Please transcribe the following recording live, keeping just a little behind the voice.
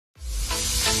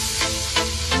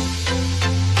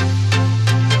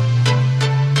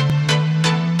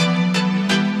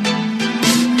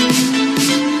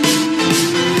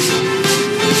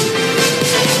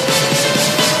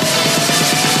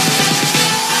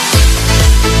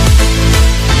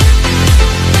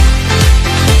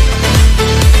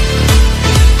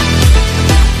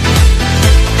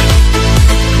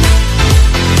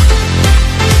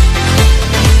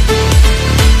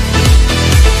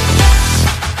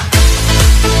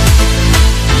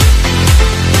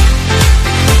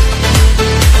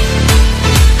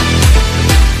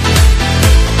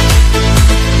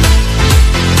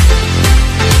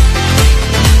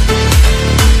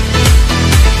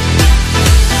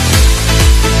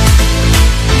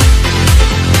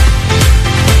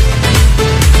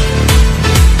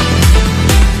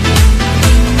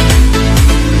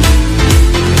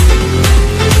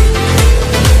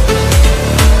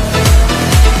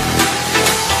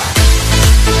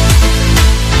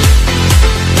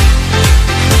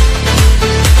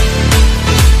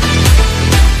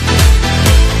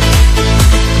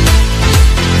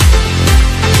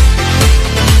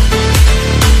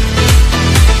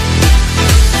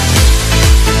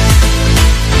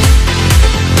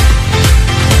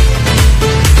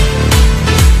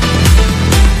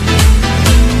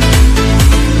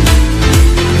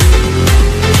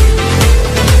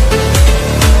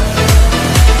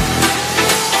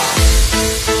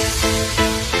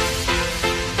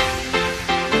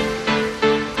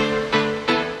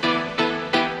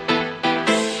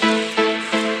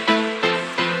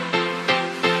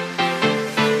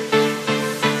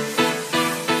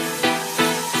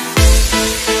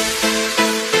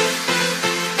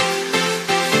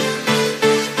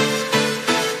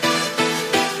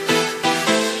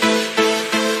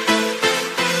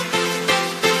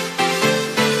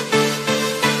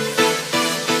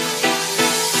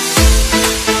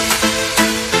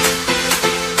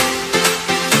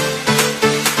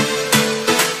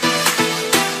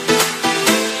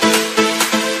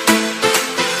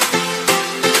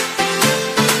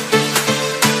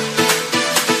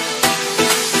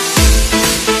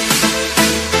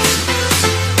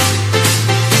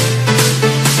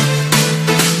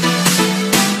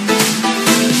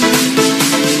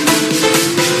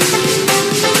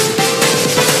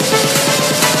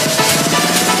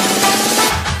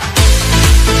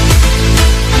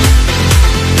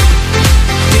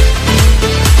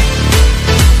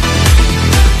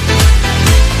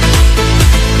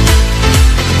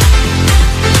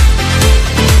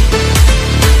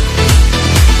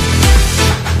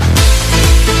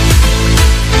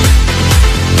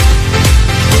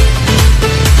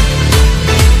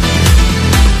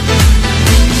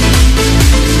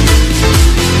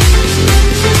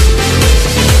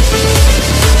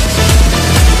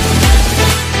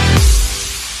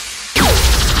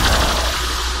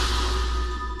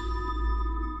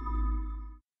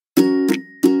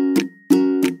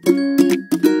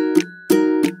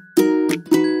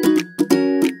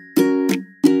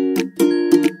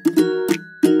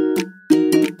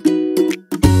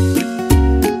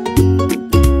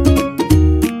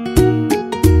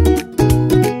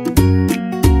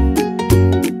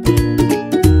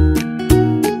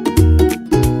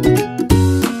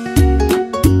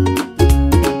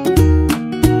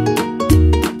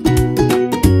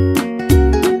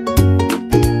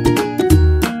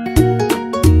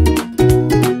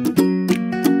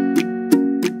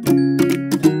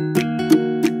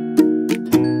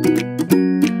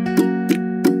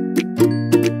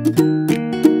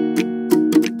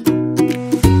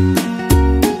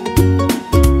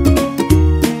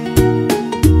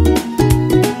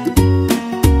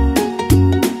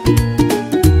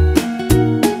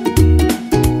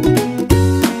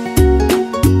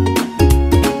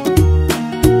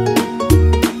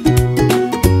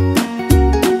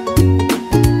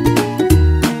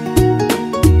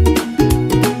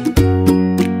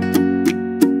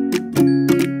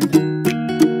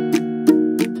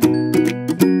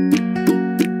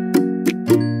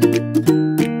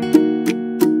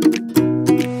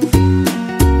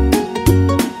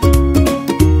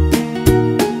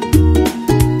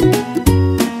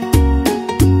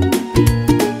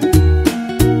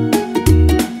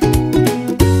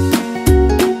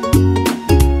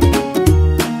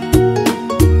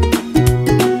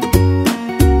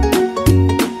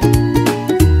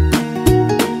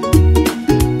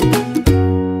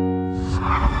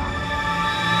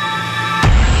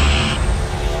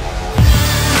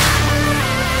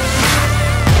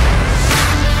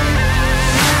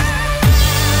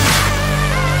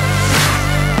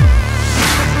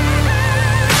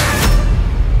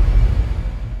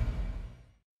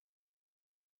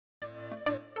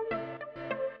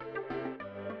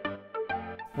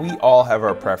We all have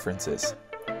our preferences,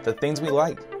 the things we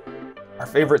like. Our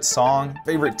favorite song,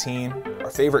 favorite team, our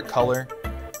favorite color,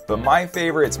 but my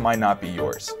favorites might not be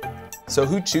yours. So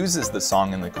who chooses the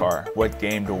song in the car, what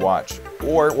game to watch,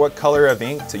 or what color of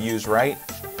ink to use right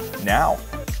now?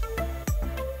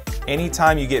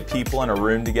 Anytime you get people in a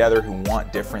room together who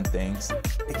want different things,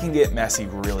 it can get messy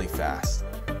really fast.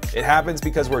 It happens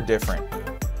because we're different,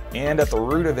 and at the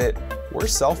root of it, we're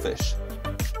selfish.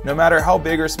 No matter how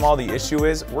big or small the issue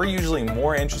is, we're usually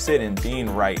more interested in being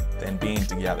right than being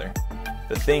together.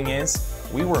 The thing is,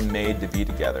 we were made to be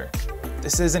together.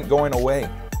 This isn't going away.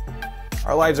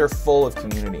 Our lives are full of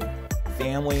community,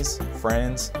 families,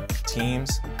 friends,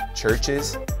 teams,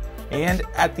 churches, and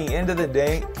at the end of the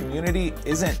day, community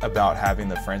isn't about having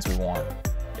the friends we want.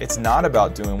 It's not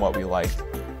about doing what we like.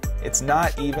 It's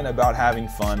not even about having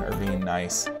fun or being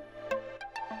nice.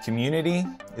 Community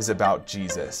is about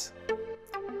Jesus.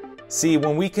 See,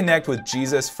 when we connect with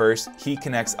Jesus first, He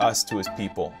connects us to His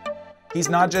people. He's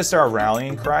not just our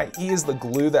rallying cry, He is the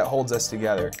glue that holds us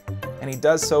together, and He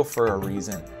does so for a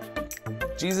reason.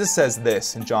 Jesus says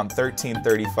this in John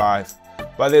 13:35,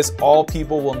 "By this all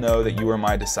people will know that you are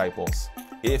my disciples,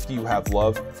 if you have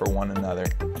love for one another."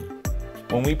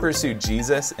 When we pursue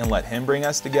Jesus and let Him bring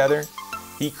us together,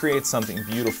 He creates something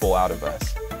beautiful out of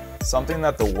us, something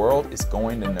that the world is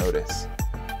going to notice.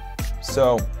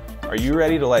 So, are you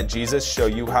ready to let Jesus show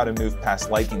you how to move past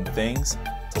liking things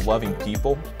to loving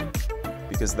people?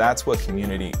 Because that's what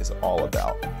community is all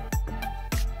about.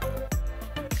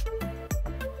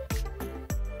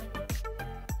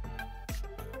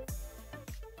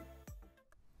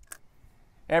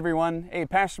 Hey everyone, hey,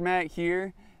 Pastor Matt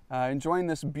here, enjoying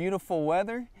this beautiful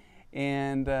weather,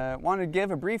 and wanted to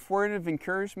give a brief word of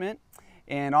encouragement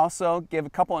and also give a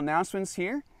couple announcements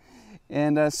here.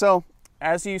 And so,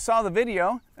 as you saw the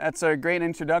video, that's a great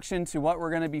introduction to what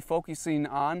we're going to be focusing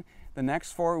on the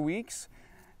next 4 weeks,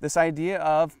 this idea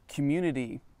of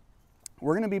community.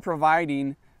 We're going to be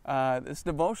providing this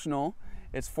devotional.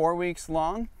 It's 4 weeks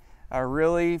long,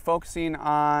 really focusing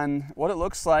on what it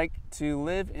looks like to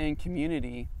live in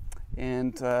community.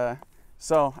 And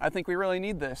so I think we really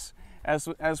need this.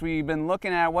 As we've been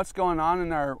looking at what's going on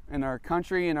in our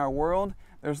country, in our world,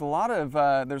 there's a lot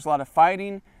of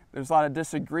fighting. There's a lot of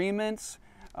disagreements.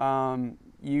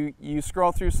 You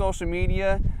scroll through social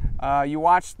media, you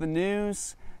watch the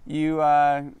news, you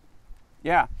go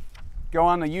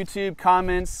on the YouTube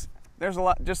comments. There's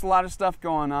just a lot of stuff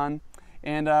going on,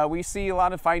 and we see a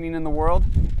lot of fighting in the world.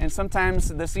 And sometimes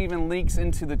this even leaks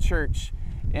into the church.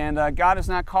 And God has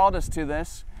not called us to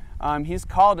this. He's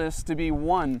called us to be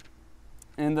one,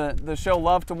 and to show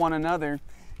love to one another.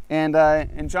 And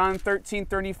in John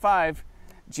 13:35,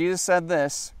 Jesus said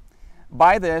this,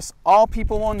 "By this, all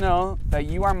people will know that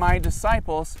you are my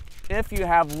disciples if you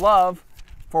have love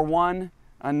for one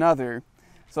another."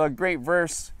 So a great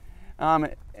verse.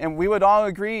 And we would all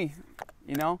agree,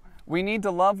 we need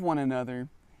to love one another.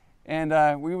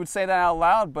 And we would say that out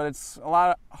loud, but it's a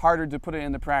lot harder to put it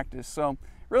into practice. So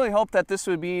really hope that this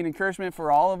would be an encouragement for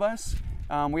all of us.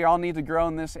 We all need to grow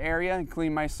in this area,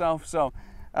 including myself. So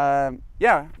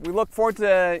we look forward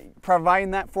to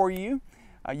providing that for you.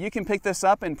 You can pick this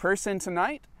up in person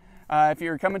tonight if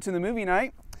you're coming to the movie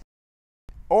night,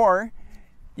 or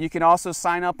you can also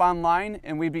sign up online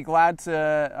and we'd be glad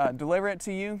to deliver it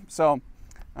to you. So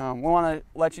we want to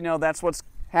let you know that's what's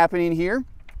happening here.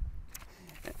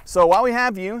 So while we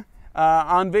have you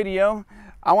on video,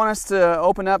 I want us to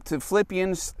open up to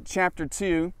Philippians chapter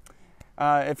 2.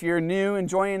 If you're new and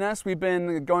joining us, we've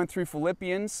been going through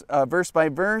Philippians verse by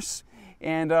verse.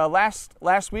 And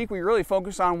last week we really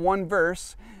focused on one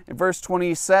verse, in verse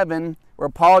 27, where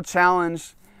Paul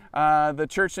challenged the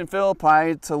church in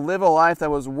Philippi to live a life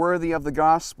that was worthy of the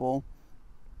gospel.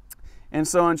 And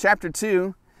so in chapter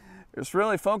 2, it's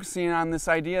really focusing on this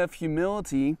idea of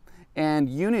humility and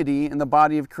unity in the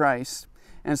body of Christ.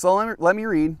 And so let me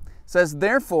read. It says,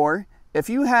 "Therefore, if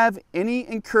you have any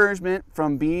encouragement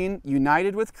from being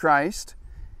united with Christ,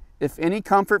 if any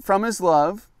comfort from His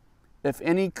love, if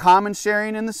any common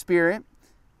sharing in the Spirit,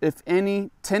 if any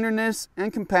tenderness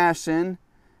and compassion,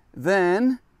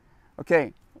 then..."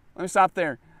 Okay, let me stop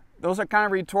there. Those are kind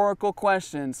of rhetorical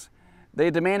questions. They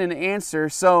demand an answer,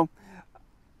 so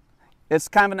it's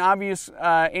kind of an obvious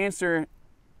answer.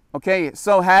 Okay,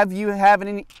 so have you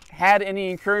had any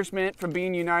encouragement from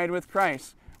being united with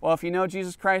Christ? Well, if you know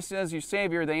Jesus Christ as your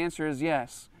Savior, the answer is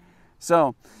yes.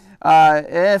 So,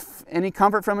 if any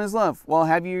comfort from His love. Well,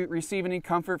 have you received any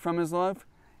comfort from His love?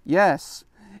 Yes.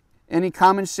 Any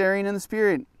common sharing in the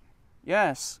Spirit?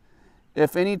 Yes.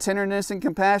 If any tenderness and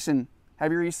compassion.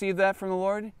 Have you received that from the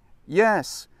Lord?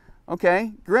 Yes.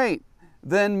 Okay, great.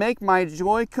 Then make my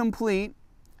joy complete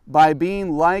by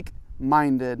being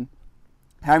like-minded,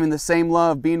 having the same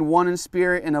love, being one in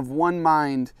spirit and of one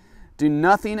mind. Do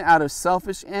nothing out of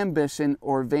selfish ambition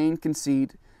or vain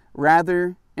conceit.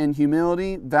 Rather, in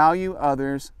humility, value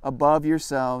others above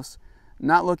yourselves,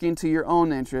 not looking to your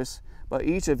own interests, but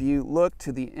each of you look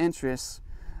to the interests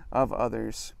of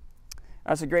others.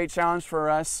 That's a great challenge for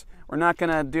us. We're not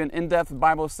going to do an in-depth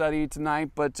Bible study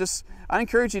tonight, but I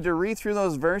encourage you to read through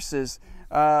those verses.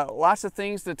 Lots of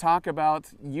things to talk about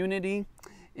unity,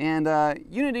 and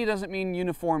unity doesn't mean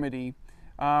uniformity.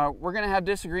 We're going to have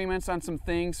disagreements on some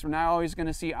things. We're not always going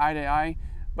to see eye to eye,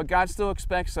 but God still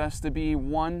expects us to be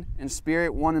one in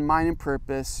spirit, one in mind and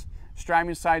purpose,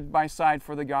 striving side by side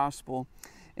for the gospel.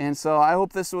 And so I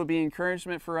hope this will be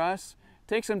encouragement for us.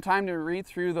 Take some time to read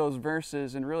through those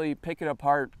verses and really pick it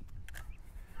apart.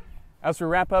 As we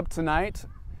wrap up tonight,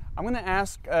 I'm going to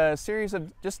ask a series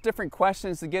of just different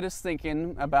questions to get us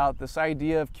thinking about this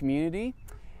idea of community.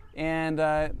 And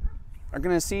are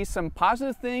going to see some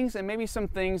positive things and maybe some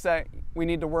things that we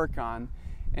need to work on.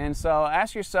 And so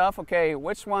ask yourself, okay,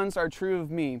 which ones are true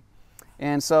of me?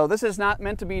 And so this is not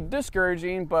meant to be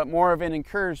discouraging, but more of an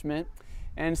encouragement.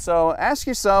 And so ask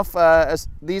yourself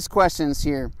these questions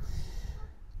here.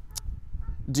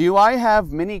 Do I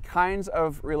have many kinds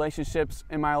of relationships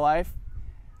in my life?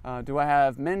 Do I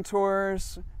have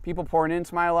mentors, people pouring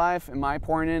into my life? Am I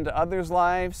pouring into others'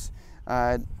 lives?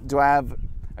 Do I have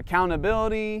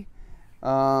accountability?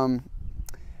 How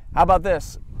about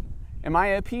this? Am I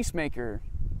a peacemaker?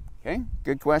 Okay,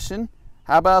 good question.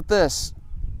 How about this?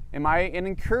 Am I an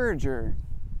encourager?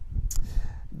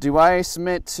 Do I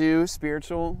submit to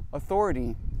spiritual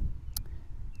authority?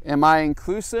 Am I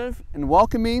inclusive and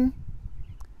welcoming?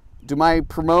 Do I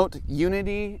promote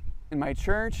unity in my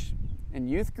church and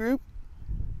youth group?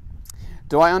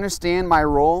 Do I understand my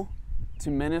role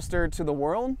to minister to the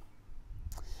world?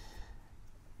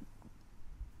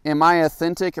 Am I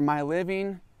authentic? Am I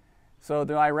living? So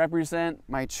do I represent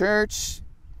my church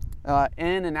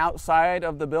in and outside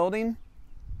of the building?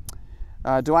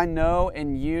 Do I know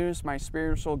and use my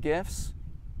spiritual gifts?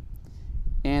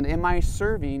 And am I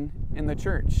serving in the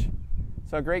church?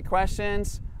 So great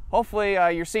questions. Hopefully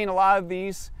you're seeing a lot of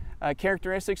these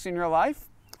characteristics in your life.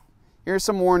 Here are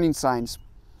some warning signs.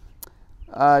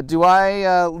 Do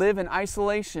I live in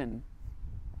isolation?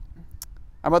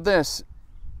 How about this?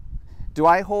 Do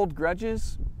I hold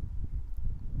grudges?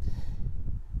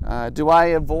 Do I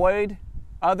avoid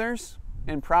others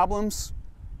and problems?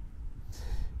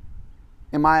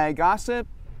 Am I a gossip?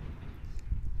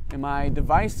 Am I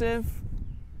divisive?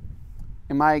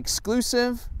 Am I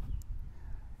exclusive?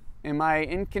 Am I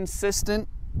inconsistent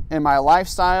in my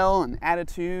lifestyle and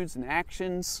attitudes and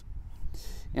actions?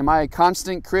 Am I a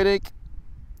constant critic?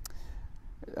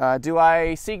 Do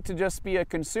I seek to just be a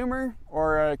consumer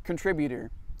or a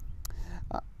contributor?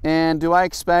 And do I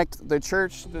expect the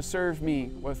church to serve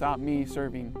me without me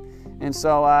serving? And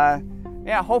so,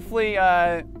 yeah, hopefully,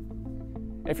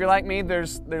 if you're like me,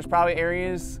 there's probably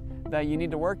areas that you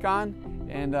need to work on.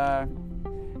 And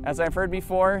as I've heard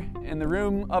before, in the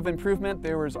room of improvement,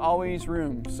 there was always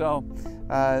room. So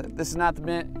this is not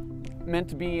meant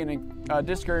to be a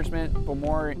discouragement, but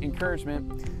more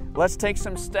encouragement. Let's take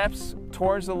some steps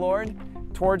towards the Lord,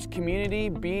 towards community,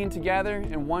 being together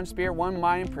in one spirit, one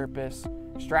mind, and purpose,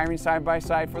 striving side by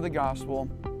side for the gospel.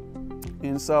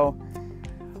 And so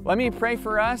let me pray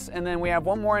for us, and then we have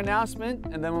one more announcement,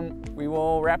 and then we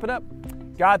will wrap it up.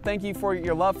 God, thank you for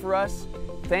your love for us.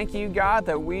 Thank you, God,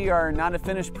 that we are not a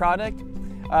finished product.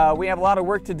 We have a lot of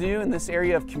work to do in this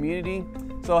area of community.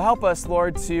 So help us,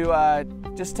 Lord, to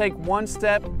just take one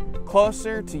step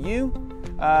closer to you.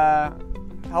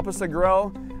 Help us to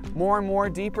grow more and more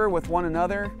deeper with one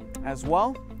another as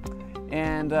well.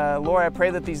 And Lord, I pray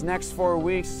that these next 4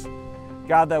 weeks,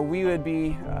 God, that we would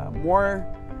be more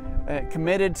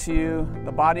committed to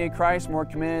the body of Christ, more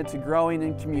committed to growing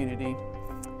in community.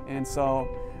 And so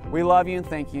we love you and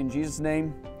thank you. In Jesus'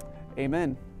 name,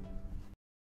 amen.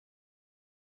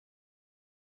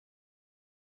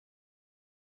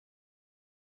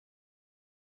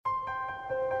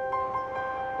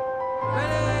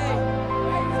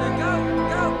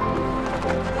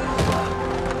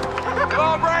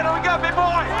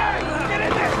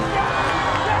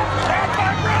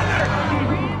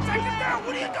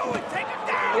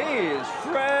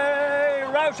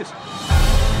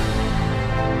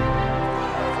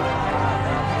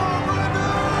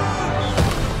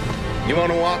 You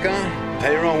want to walk on?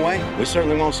 Pay your own way? We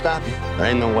certainly won't stop you. There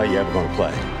ain't no way you're ever going to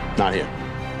play. Not here.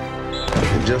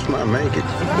 He just might make it.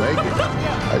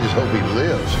 I just hope he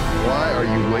lives. Why are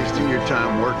you wasting your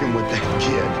time working with that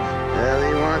kid? Well,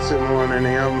 he wants it more than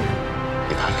any of them.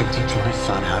 If I can teach my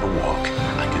son how to walk,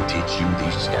 I can teach you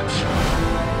these steps.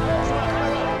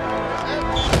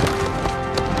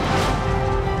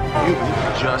 You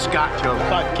just got your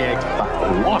butt kicked by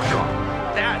a walk-on.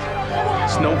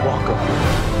 It's no walk-on.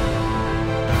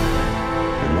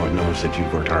 And Lord knows that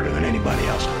you've worked harder than anybody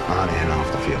else, on and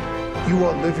off the field. You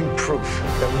are living proof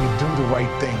that when you do the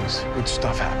right things, good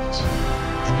stuff happens.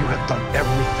 And you have done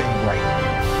everything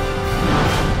right.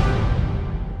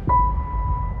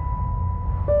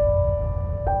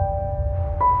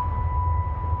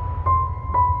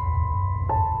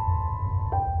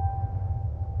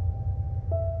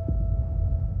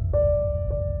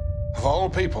 Of all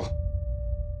people,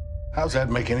 how's that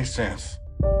make any sense?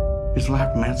 His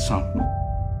life meant something.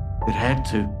 It had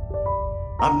to.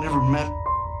 I've never met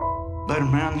a better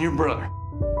man than your brother.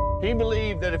 He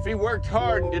believed that if he worked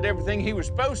hard and did everything he was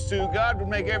supposed to, God would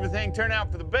make everything turn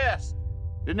out for the best.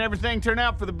 Didn't everything turn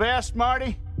out for the best,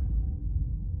 Marty?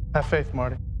 Have faith,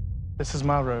 Marty. This is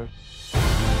my road.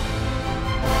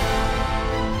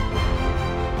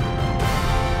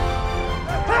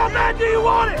 How bad do you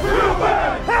want it? Real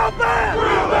bad! How bad?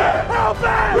 Real bad! How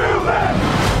bad? Real bad!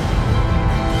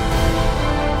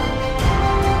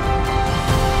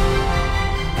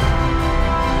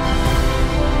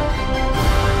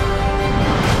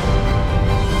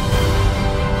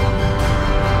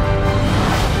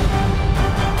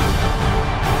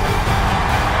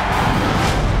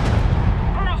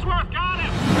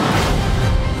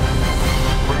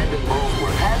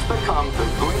 The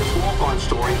greatest walk-on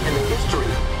story in the history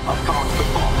of college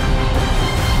football.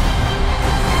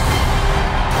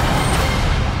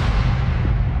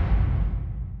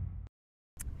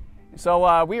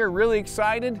 So we are really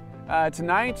excited.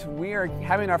 Tonight we are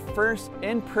having our first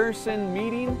in-person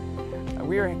meeting.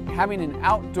 We are having an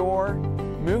outdoor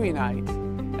movie night.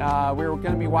 We're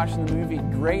going to be watching the movie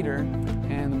Greater,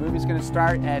 and the movie's going to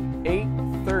start at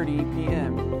 8:30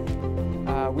 p.m.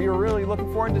 We are really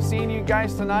looking forward to seeing you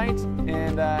guys tonight,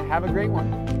 and have a great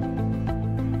one.